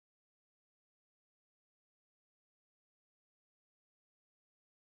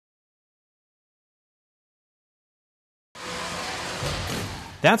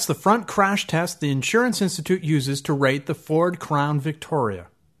That's the front crash test the Insurance Institute uses to rate the Ford Crown Victoria.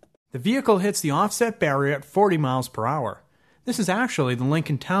 The vehicle hits the offset barrier at 40 miles per hour. This is actually the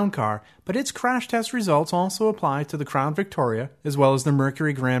Lincoln Town Car, but its crash test results also apply to the Crown Victoria as well as the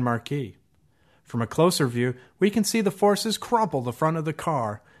Mercury Grand Marquis. From a closer view, we can see the forces crumple the front of the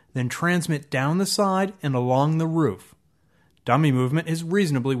car, then transmit down the side and along the roof. Dummy movement is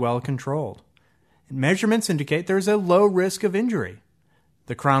reasonably well controlled. Measurements indicate there is a low risk of injury.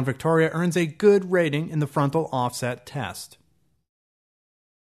 The Crown Victoria earns a good rating in the frontal offset test.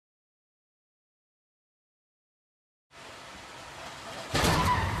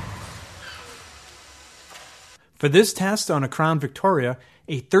 For this test on a Crown Victoria,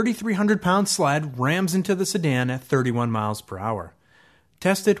 a 3,300-pound sled rams into the sedan at 31 miles per hour.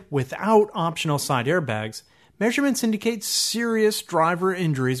 Tested without optional side airbags, measurements indicate serious driver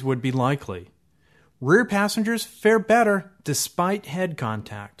injuries would be likely. Rear passengers fare better despite head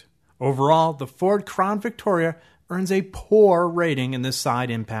contact. Overall, the Ford Crown Victoria earns a poor rating in this side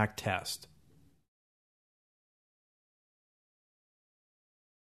impact test.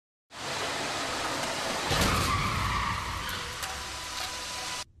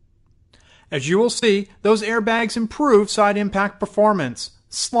 As you will see, those airbags improve side impact performance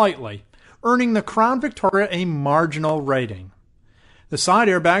slightly, earning the Crown Victoria a marginal rating. The side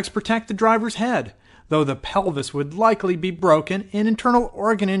airbags protect the driver's head, though the pelvis would likely be broken and internal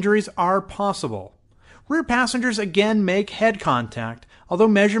organ injuries are possible. Rear passengers again make head contact, although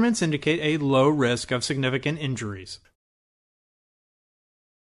measurements indicate a low risk of significant injuries.